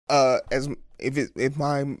as if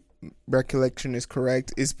my recollection is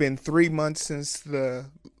correct, it's been 3 months since the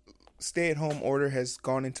stay-at-home order has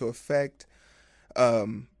gone into effect.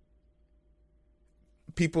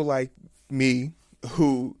 People like me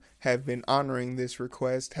who have been honoring this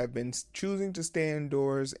request have been choosing to stay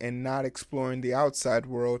indoors and not exploring the outside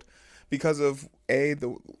world because of A,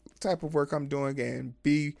 the type of work I'm doing, and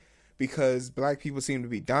B, because black people seem to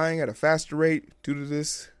be dying at a faster rate due to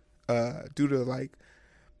this, due to like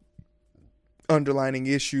underlining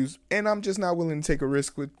issues, and I'm just not willing to take a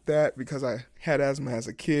risk with that because I had asthma as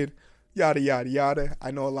a kid, yada yada yada.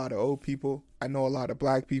 I know a lot of old people, I know a lot of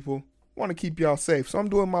black people, want to keep y'all safe, so I'm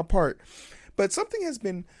doing my part. But something has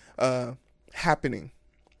been happening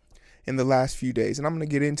in the last few days, and I'm going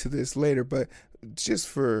to get into this later, but just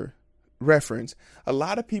for reference, a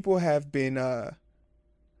lot of people have been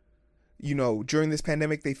during this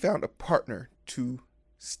pandemic, they found a partner to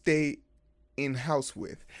stay in house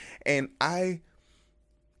with, and I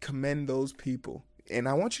commend those people. And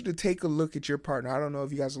I want you to take a look at your partner. I don't know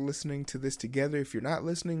if you guys are listening to this together. If you're not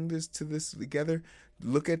listening to this together,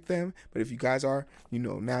 look at them. But if you guys are,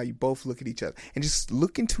 now you both look at each other and just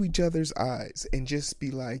look into each other's eyes and just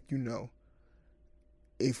be like,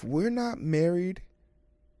 if we're not married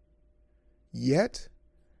yet,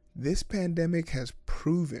 this pandemic has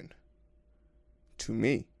proven to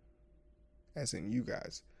me, as in you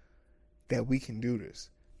guys, that we can do this.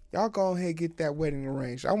 Y'all go ahead and get that wedding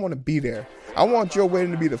arranged. I want to be there. I want your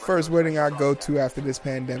wedding to be the first wedding I go to after this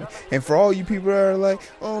pandemic. And for all you people that are like,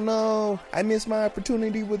 oh no, I missed my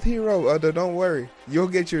opportunity with Hero. Don't worry. You'll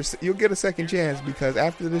get a second chance, because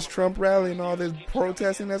after this Trump rally and all this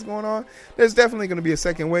protesting that's going on, there's definitely going to be a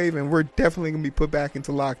second wave, and we're definitely going to be put back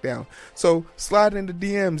into lockdown. So slide into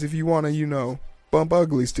DMs if you want to, bump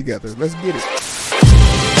uglies together. Let's get it.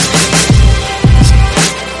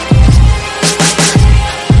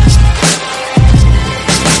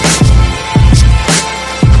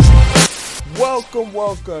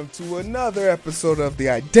 Welcome to another episode of the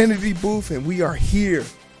Identity Booth, and we are here.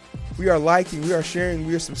 We are liking, we are sharing,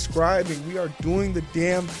 we are subscribing, we are doing the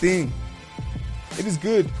damn thing. It is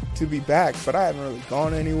good to be back, but I haven't really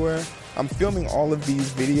gone anywhere. I'm filming all of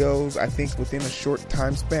these videos, I think, within a short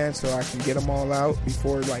time span, so I can get them all out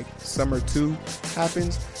before summer 2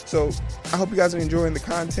 happens. So I hope you guys are enjoying the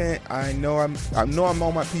content. I know I'm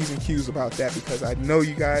on my P's and Q's about that, because I know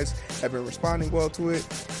you guys have been responding well to it.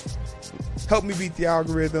 Help me beat the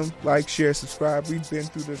algorithm. Like, share, subscribe. We've been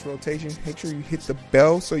through this rotation. Make sure you hit the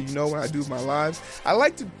bell so you know when I do my lives. I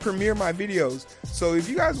like to premiere my videos. So if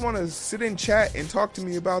you guys want to sit in chat and talk to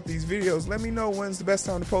me about these videos, let me know when's the best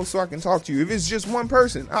time to post so I can talk to you. If it's just one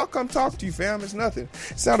person, I'll come talk to you, fam. It's nothing.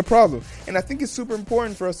 It's not a problem. And I think it's super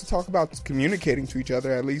important for us to talk about communicating to each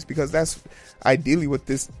other, at least, because that's ideally what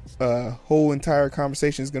this whole entire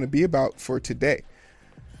conversation is going to be about for today.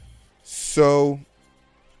 So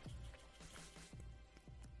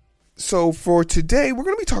for today, we're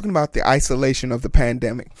going to be talking about the isolation of the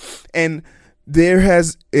pandemic. And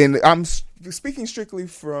I'm speaking strictly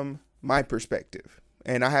from my perspective.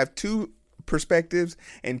 And I have two perspectives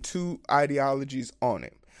and two ideologies on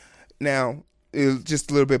it. Now, just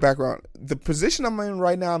a little bit of background. The position I'm in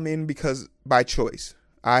right now, I'm in because by choice.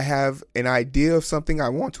 I have an idea of something I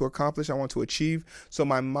want to accomplish, I want to achieve. So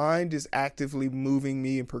my mind is actively moving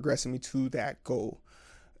me and progressing me to that goal.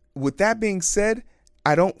 With that being said,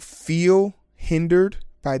 I don't feel hindered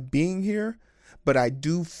by being here, but I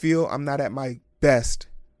do feel I'm not at my best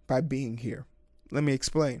by being here. Let me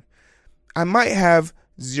explain. I might have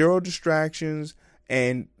zero distractions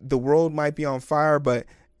and the world might be on fire, but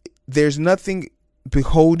there's nothing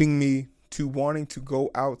beholding me to wanting to go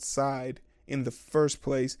outside in the first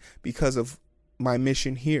place because of my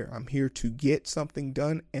mission here. I'm here to get something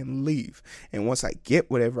done and leave. And once I get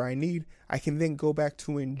whatever I need, I can then go back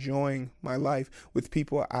to enjoying my life with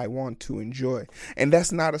people I want to enjoy. And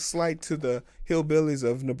that's not a slight to the hillbillies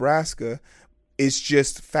of Nebraska. It's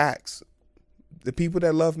just facts. The people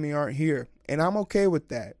that love me aren't here. And I'm okay with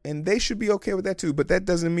that. And they should be okay with that too. But that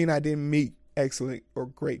doesn't mean I didn't meet excellent or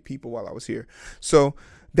great people while I was here. So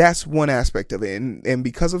that's one aspect of it. And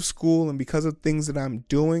because of school and because of things that I'm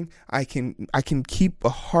doing, I can keep a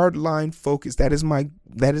hard line focus. That is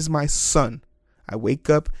my sun. I wake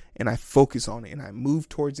up and I focus on it and I move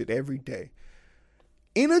towards it every day.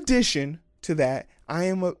 In addition to that, I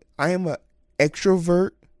am a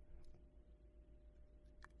extrovert.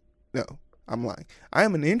 No, I'm lying. I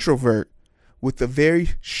am an introvert with a very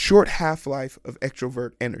short half-life of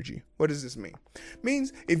extrovert energy. What does this mean? It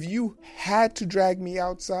means if you had to drag me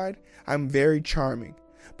outside, I'm very charming.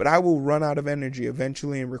 but I will run out of energy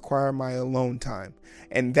eventually and require my alone time.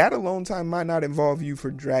 And that alone time might not involve you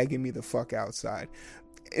for dragging me the fuck outside.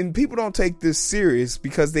 And people don't take this serious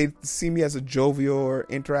because they see me as a jovial or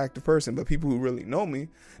interactive person. But people who really know me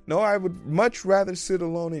know I would much rather sit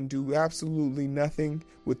alone and do absolutely nothing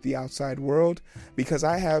with the outside world, because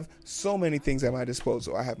I have so many things at my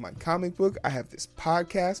disposal. I have my comic book, I have this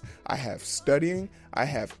podcast, I have studying, I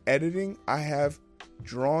have editing, I have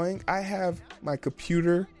drawing, I have my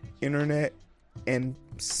computer, internet, and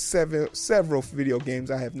several video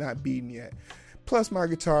games I have not beaten yet, plus my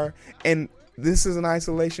guitar. And this is an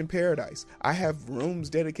isolation paradise. I have rooms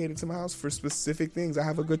dedicated to my house for specific things. I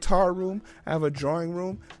have a guitar room, I have a drawing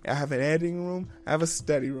room, I have an editing room, I have a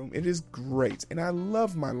study room. It is great, and I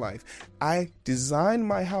love my life. I designed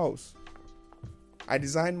my house, I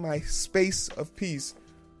designed my space of peace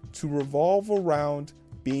to revolve around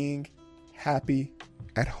being happy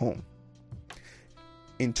at home.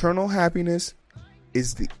 Internal happiness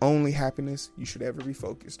is the only happiness you should ever be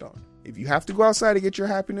focused on. If you have to go outside to get your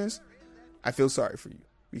happiness, I feel sorry for you,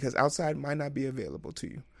 because outside might not be available to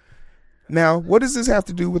you. Now, what does this have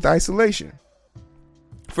to do with isolation?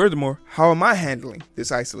 Furthermore, how am I handling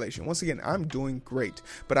this isolation? Once again, I'm doing great,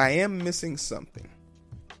 but I am missing something.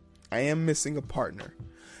 I am missing a partner.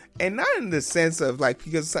 And not in the sense of like,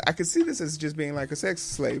 because I could see this as just being like a sex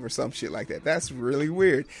slave or some shit like that. That's really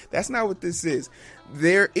weird. That's not what this is.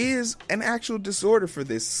 There is an actual disorder for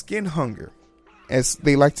this, skin hunger, as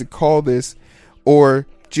they like to call this, or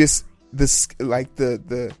just this, like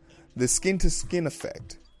the skin to skin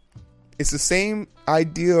effect. It's the same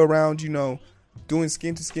idea around, doing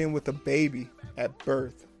skin to skin with a baby at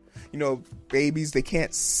birth. Babies, they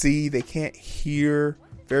can't see, they can't hear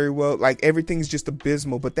very well. Like, everything's just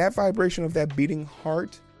abysmal. But that vibration of that beating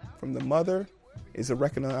heart from the mother is a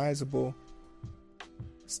recognizable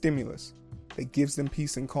stimulus that gives them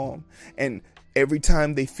peace and calm. And every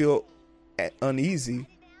time they feel uneasy,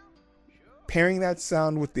 pairing that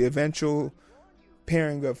sound with the eventual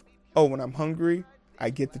pairing of, oh, when I'm hungry, I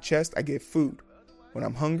get the chest, I get food. When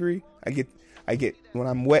I'm hungry, I get when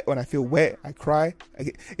I'm wet, when I feel wet, I cry.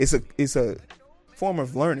 It's a form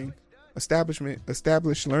of learning, established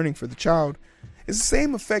learning for the child. It's the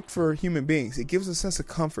same effect for human beings. It gives a sense of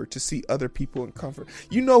comfort to see other people in comfort.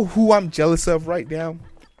 You know who I'm jealous of right now?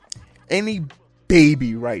 Any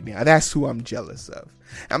baby right now. That's who I'm jealous of.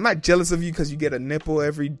 I'm not jealous of you because you get a nipple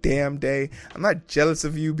every damn day. I'm not jealous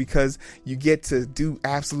of you because you get to do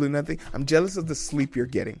absolutely nothing. I'm jealous of the sleep you're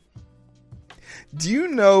getting. Do you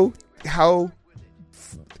know how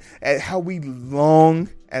we long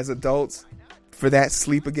as adults for that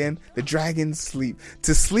sleep again? The dragon sleep.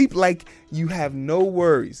 To sleep like you have no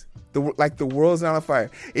worries. Like the world's not on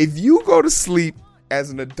fire. If you go to sleep as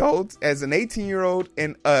an adult, as an 18-year-old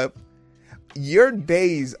and up, your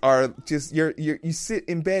days are just, you sit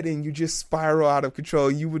in bed and you just spiral out of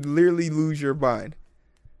control. You would literally lose your mind.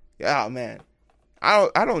 Oh man, I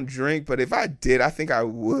don't drink, but if I did, I think I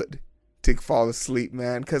would to fall asleep,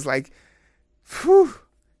 man. Cause like, whew,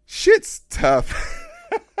 shit's tough.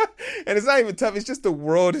 And it's not even tough. It's just the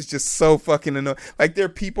world is just so fucking annoying. Like, there are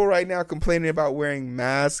people right now complaining about wearing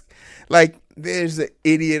masks. Like, there's an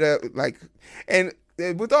idiot, and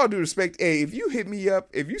with all due respect, hey, if you hit me up,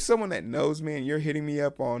 if you're someone that knows me and you're hitting me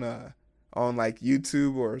up on like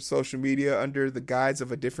YouTube or social media under the guise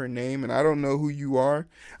of a different name, and I don't know who you are,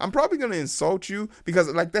 I'm probably going to insult you,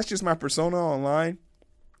 because like, that's just my persona online.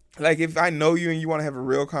 Like, if I know you and you want to have a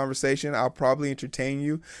real conversation, I'll probably entertain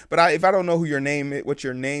you. But if I don't know who your name is, what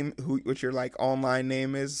your like online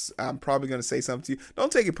name is, I'm probably going to say something to you.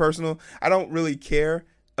 Don't take it personal. I don't really care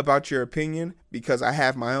about your opinion, because I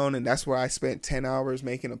have my own, and that's where I spent 10 hours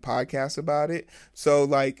making a podcast about it. So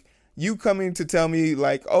like, you coming to tell me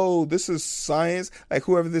like, oh, this is science, like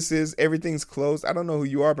whoever this is, everything's closed. I don't know who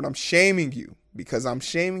you are, but I'm shaming you, because I'm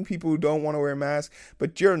shaming people who don't want to wear masks.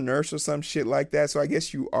 But you're a nurse or some shit like that, so I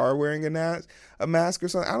guess you are wearing a mask or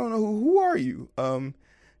something. I don't know who are you.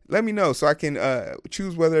 Let me know so I can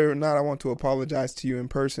choose whether or not I want to apologize to you in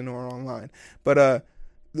person or online. But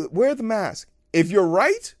wear the mask. If you're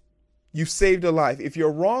right, you've saved a life. If you're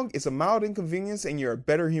wrong, it's a mild inconvenience, and you're a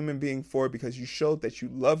better human being for it, because you showed that you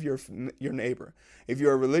love your neighbor. If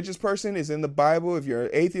you're a religious person, it's in the Bible. If you're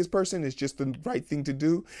an atheist person, it's just the right thing to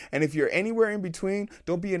do. And if you're anywhere in between,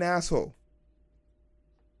 don't be an asshole.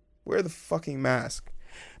 Wear the fucking mask.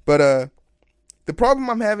 But the problem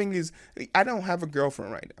I'm having is I don't have a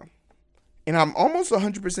girlfriend right now. And I'm almost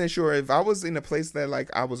 100% sure if I was in a place that like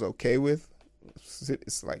I was okay with,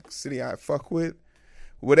 it's like city I fuck with,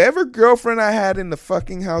 whatever girlfriend I had in the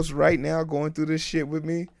fucking house right now going through this shit with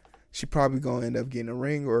me, she probably gonna end up getting a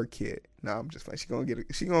ring or a kid. No, I'm just like she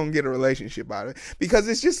gonna get a relationship out of it because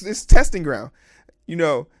it's testing ground. You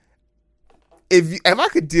know, if I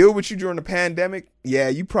could deal with you during the pandemic, yeah,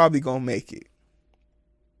 you probably gonna make it.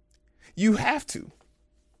 You have to.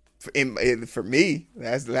 For me,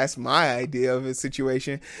 that's my idea of a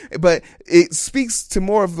situation, but it speaks to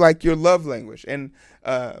more of like your love language. And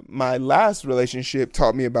my last relationship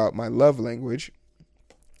taught me about my love language.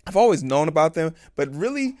 I've always known about them, but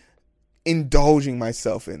really indulging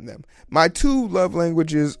myself in them. My 2 love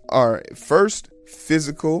languages are first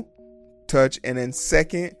physical touch, and then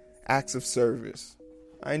second acts of service.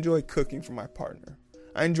 I enjoy cooking for my partner.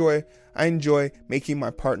 I enjoy making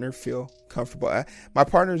my partner feel comfortable. My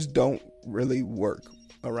partners don't really work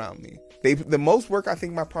around me. The most work I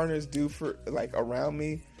think my partners do for like around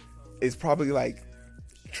me is probably like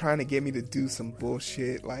trying to get me to do some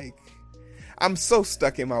bullshit. Like, I'm so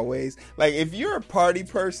stuck in my ways. Like, if you're a party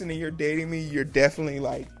person and you're dating me, you're definitely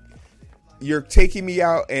like, you're taking me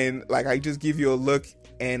out and like I just give you a look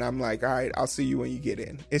and I'm like, all right, I'll see you when you get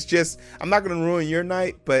in. It's just, I'm not gonna ruin your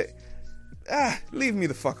night, but leave me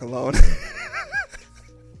the fuck alone.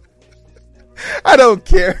 I don't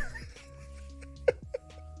care.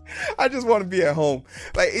 I just want to be at home.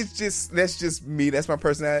 Like, that's just me. That's my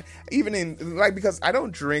personality. Even in, like, because I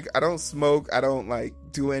don't drink, I don't smoke, I don't, like,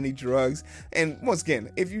 do any drugs. And once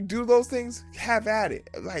again, if you do those things, have at it.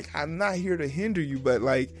 Like, I'm not here to hinder you, but,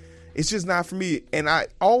 like, it's just not for me. And I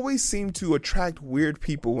always seem to attract weird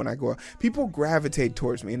people when I go out. People gravitate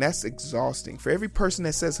towards me, and that's exhausting. For every person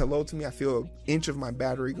that says hello to me, I feel an inch of my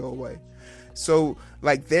battery go away. So,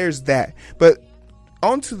 like, there's that. But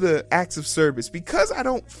onto the acts of service. Because I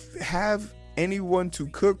don't have anyone to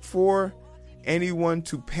cook for, anyone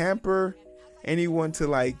to pamper, anyone to,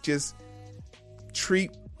 like, just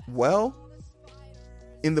treat well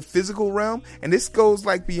in the physical realm. And this goes,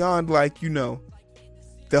 like, beyond, like, you know,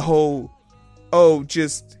 the whole,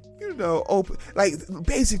 just, you know, open, like,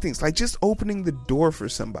 basic things, like just opening the door for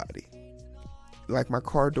somebody, like my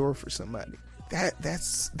car door for somebody.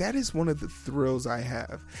 That is one of the thrills I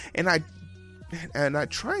have. And I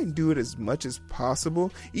try and do it as much as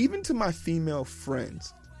possible, even to my female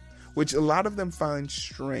friends, which a lot of them find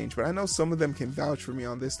strange, but I know some of them can vouch for me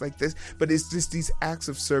on this, like this, but it's just these acts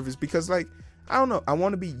of service because, like, I don't know, I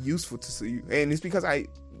want to be useful to you. And it's because I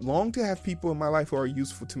long to have people in my life who are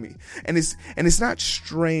useful to me. And it's not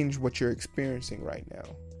strange what you're experiencing right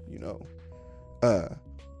now, you know.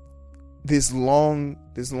 This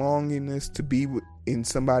longingness to be in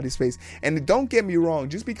somebody's space. And don't get me wrong,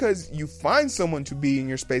 just because you find someone to be in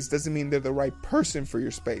your space doesn't mean they're the right person for your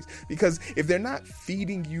space. Because if they're not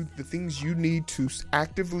feeding you the things you need to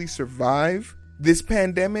actively survive this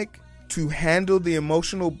pandemic, to handle the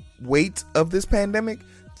emotional weight of this pandemic,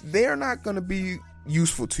 they're not going to be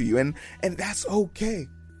useful to you, and that's okay.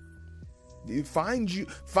 You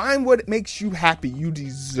find what makes you happy. You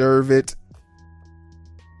deserve it.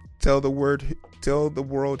 Tell the world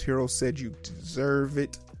hero said you deserve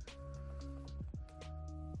it.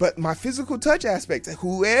 But my physical touch aspect,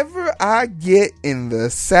 whoever I get in the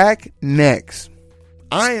sack next,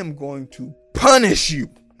 I am going to punish you.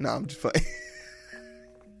 No, I'm just playing.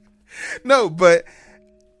 No, but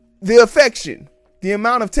the affection, the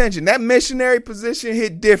amount of tension, that missionary position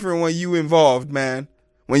hit different when you involved, man.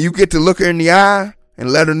 When you get to look her in the eye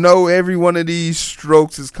and let her know every one of these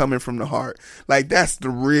strokes is coming from the heart. Like, that's the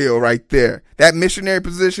real right there. That missionary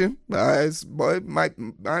position, it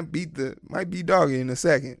might beat doggy in a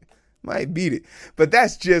second. Might beat it. But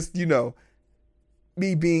that's just, you know,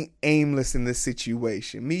 me being aimless in this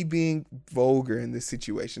situation, me being vulgar in this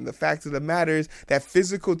situation. The fact of the matter is that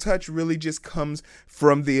physical touch really just comes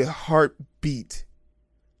from the heartbeat.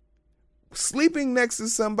 Sleeping next to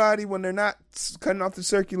somebody when they're not cutting off the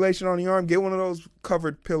circulation on your arm, get one of those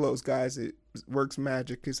covered pillows, guys. It works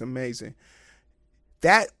magic. It's amazing.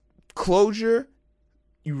 That closure,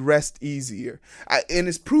 you rest easier. And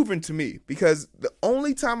it's proven to me, because the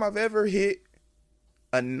only time I've ever hit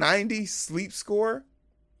a 90 sleep score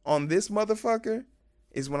on this motherfucker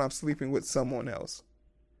is when I'm sleeping with someone else.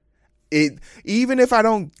 Even if I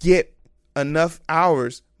don't get enough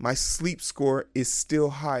hours, my sleep score is still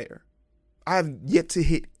higher. I've yet to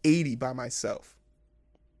hit 80 by myself.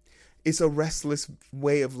 It's a restless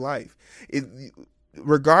way of life.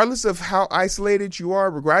 Regardless of how isolated you are,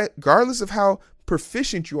 regardless of how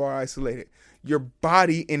proficient you are isolated, your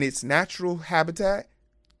body in its natural habitat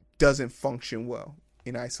doesn't function well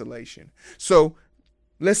in isolation. So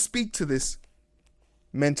let's speak to this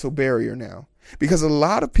mental barrier now, because a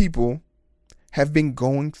lot of people have been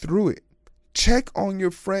going through it. Check on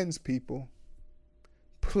your friends, people.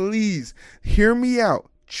 Please hear me out.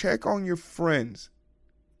 Check on your friends.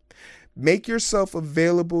 Make yourself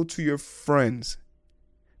available to your friends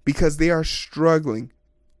because they are struggling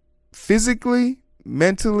physically,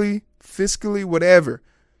 mentally, fiscally, whatever.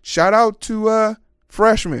 Shout out to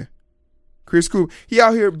freshman Chris Coop. He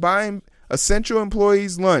out here buying essential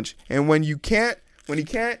employees lunch, and when he can't, when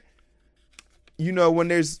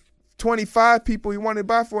there's 25 people he wanted to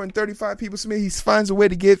buy for and 35 people submit, he finds a way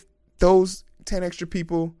to give those 10 extra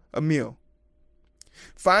people a meal.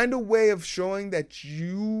 Find a way of showing that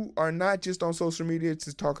you are not just on social media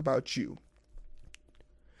to talk about you.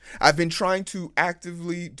 I've been trying to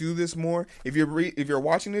actively do this more. If you're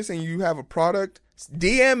watching this and you have a product,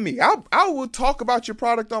 DM me. I will talk about your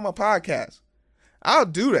product on my podcast. I'll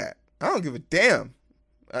do that. I don't give a damn.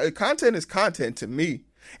 Content is content to me.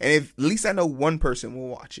 And at least I know one person will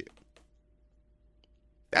watch it.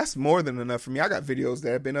 That's more than enough for me. I got videos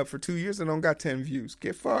that have been up for 2 years and don't got 10 views.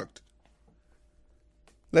 Get fucked.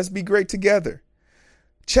 Let's be great together.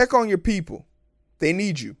 Check on your people. They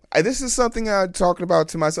need you. This is something I'm talking about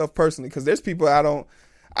to myself personally, because there's people I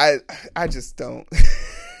just don't.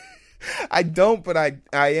 I don't, but I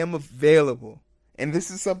am available. And this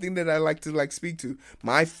is something that I like to speak to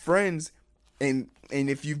my friends. And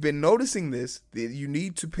if you've been noticing this, you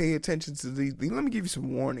need to pay attention to these. Let me give you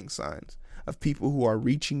some warning signs of people who are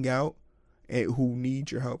reaching out and who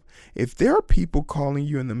need your help. If there are people calling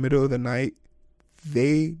you in the middle of the night,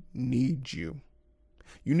 they need you.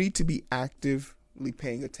 You need to be actively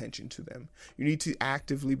paying attention to them. You need to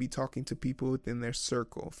actively be talking to people within their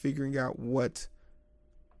circle, figuring out what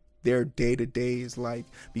their day-to-day is like.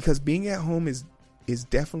 Because being at home is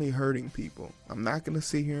definitely hurting people. I'm not going to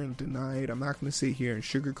sit here and deny it. I'm not going to sit here and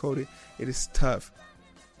sugarcoat it. It is tough.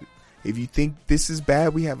 If you think this is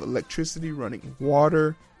bad, we have electricity, running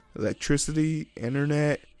water, electricity,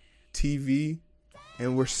 internet, TV,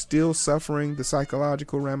 and we're still suffering the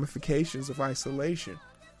psychological ramifications of isolation.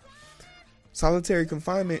 Solitary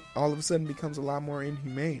confinement all of a sudden becomes a lot more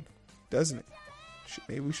inhumane, doesn't it?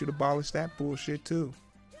 Maybe we should abolish that bullshit too.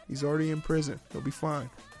 He's already in prison. He'll be fine.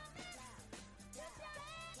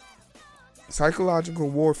 Psychological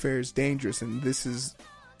warfare is dangerous, and this is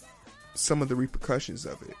some of the repercussions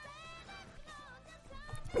of it.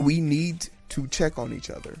 We need to check on each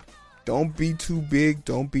other. Don't be too big.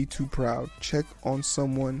 Don't be too proud. Check on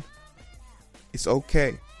someone. It's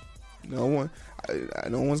okay. No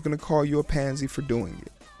one's going to call you a pansy for doing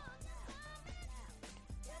it.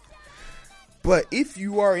 But if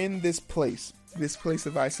you are in this place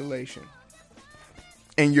of isolation,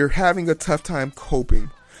 and you're having a tough time coping,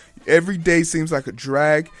 every day seems like a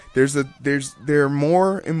drag. There are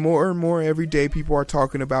more and more every day people are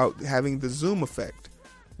talking about having the Zoom effect,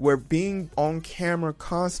 where being on camera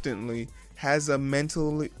constantly has a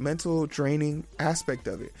mental draining aspect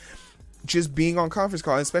of it. Just being on conference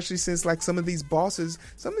call, especially since some of these bosses,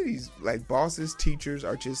 teachers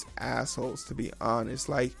are just assholes, to be honest.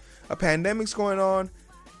 Like, a pandemic's going on.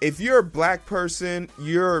 If you're a black person,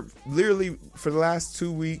 you're literally for the last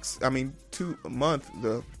 2 weeks, 2 months,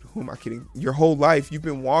 who am I kidding? Your whole life, you've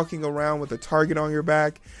been walking around with a target on your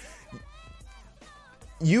back.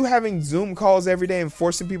 You having Zoom calls every day and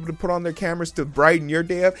forcing people to put on their cameras to brighten your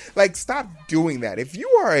day up. Stop doing that. If you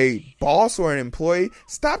are a boss or an employee,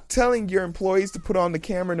 stop telling your employees to put on the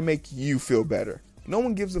camera to make you feel better. No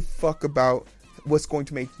one gives a fuck about what's going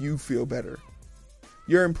to make you feel better.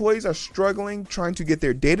 Your employees are struggling, trying to get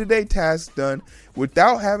their day-to-day tasks done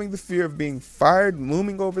without having the fear of being fired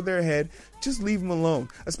looming over their head. Just leave them alone.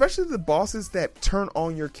 Especially the bosses that turn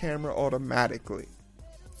on your camera automatically.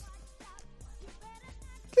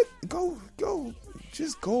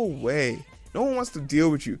 Just go away. No one wants to deal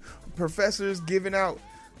with you. Professors giving out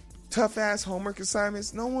tough ass homework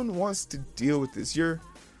assignments. No one wants to deal with this. Your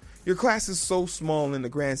class is so small in the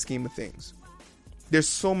grand scheme of things. There's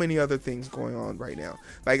so many other things going on right now.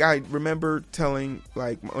 I remember telling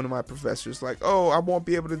one of my professors,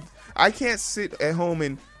 I can't sit at home,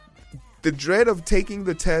 and the dread of taking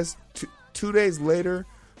the test 2 days later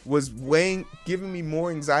was giving me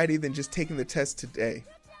more anxiety than just taking the test today.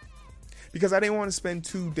 Because I didn't want to spend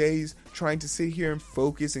 2 days trying to sit here and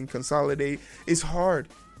focus and consolidate. It's hard.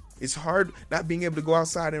 It's hard not being able to go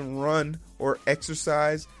outside and run or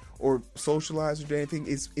exercise or socialize or do anything.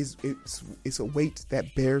 It's a weight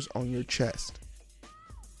that bears on your chest.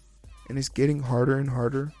 And it's getting harder and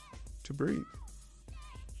harder to breathe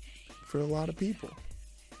for a lot of people.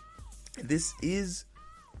 This is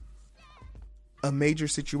a major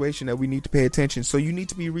situation that we need to pay attention. So you need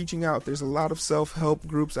to be reaching out. There's a lot of self-help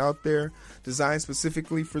groups out there designed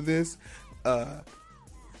specifically for this.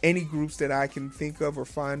 Any groups that I can think of or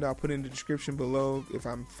find, I'll put in the description below. If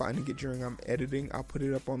I'm finding it during I'm editing, I'll put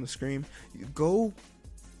it up on the screen. Go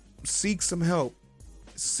seek some help.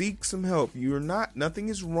 Seek some help. Nothing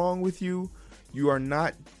is wrong with you. You are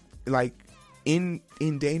not like in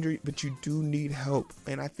danger, but you do need help.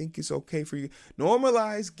 And I think it's okay for you.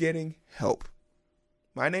 Normalize getting help.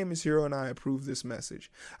 My name is Hero and I approve this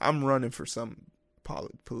message. I'm running for some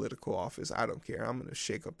political office. I don't care. I'm going to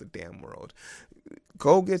shake up the damn world.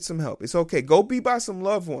 Go get some help. It's okay. Go be by some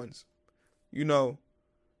loved ones. You know,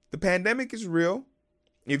 the pandemic is real.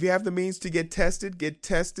 If you have the means to get tested, get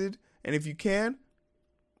tested. And if you can,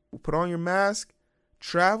 put on your mask,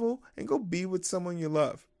 travel, and go be with someone you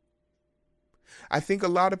love. I think a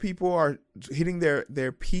lot of people are hitting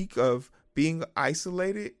their peak of being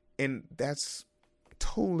isolated, and that's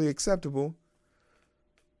totally acceptable.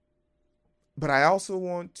 But I also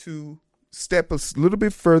want to step a little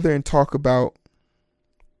bit further and talk about,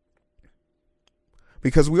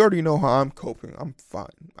 because we already know how I'm coping. I'm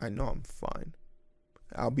fine. I know I'm fine.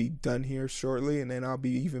 I'll be done here shortly, and then I'll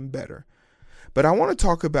be even better. But I want to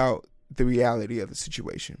talk about the reality of the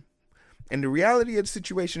situation. And the reality of the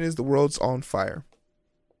situation is the world's on fire.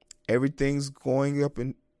 Everything's going up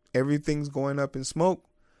in smoke.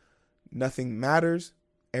 Nothing matters.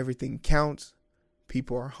 Everything counts.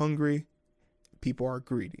 People are hungry. People are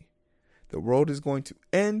greedy. The world is going to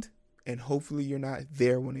end, and hopefully you're not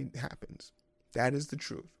there when it happens. That is the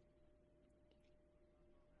truth.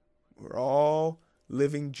 We're all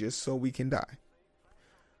living just so we can die.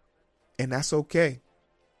 And that's okay.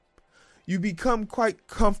 You become quite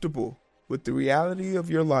comfortable with the reality of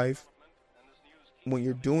your life when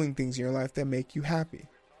you're doing things in your life that make you happy.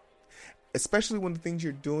 Especially when the things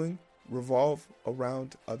you're doing revolve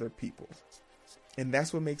around other people. And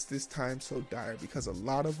that's what makes this time so dire, because a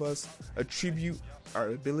lot of us attribute our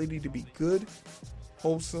ability to be good,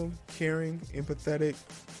 wholesome, caring, empathetic,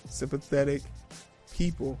 sympathetic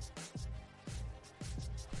people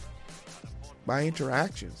by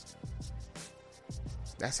interactions.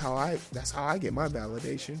 That's how I get my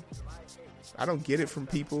validation. I don't get it from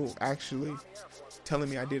people actually telling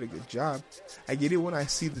me I did a good job. I get it when I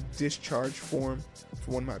see the discharge form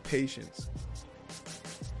for one of my patients.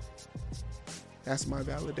 That's my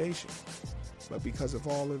validation. But because of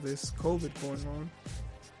all of this COVID going on,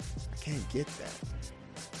 I can't get that.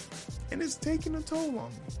 And it's taking a toll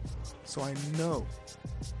on me. So I know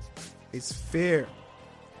it's fair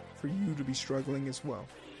for you to be struggling as well.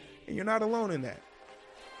 And you're not alone in that.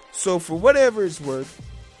 So for whatever it's worth,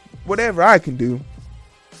 whatever I can do,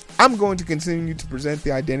 I'm going to continue to present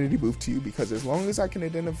the identity booth to you, because as long as I can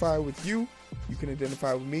identify with you, you can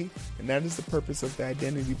identify with me. And that is the purpose of the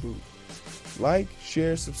identity booth. Like,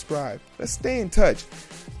 share, subscribe. Let's stay in touch.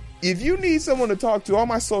 If you need someone to talk to, all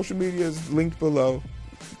my social media is linked below.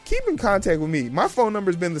 Keep in contact with me. My phone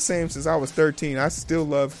number has been the same since I was 13. I still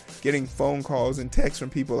love getting phone calls and texts from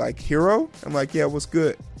people like, Hero? I'm like, yeah, what's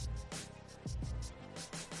good?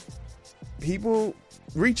 People,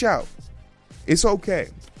 reach out. It's okay.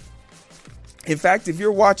 In fact, if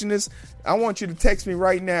you're watching this, I want you to text me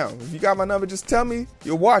right now. If you got my number, just tell me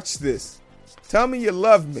you'll watch this. Tell me you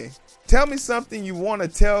love me. Tell me something you want to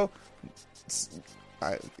tell.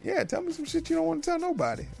 Tell me some shit you don't want to tell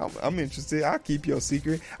nobody. I'm interested. I'll keep your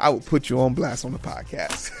secret. I will put you on blast on the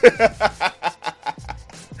podcast.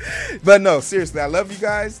 But no, seriously, I love you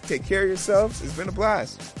guys. Take care of yourselves. It's been a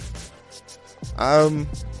blast. I'm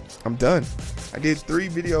done. I did 3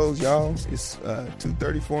 videos, y'all. It's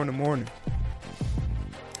 2:34 in the morning.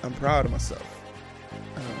 I'm proud of myself.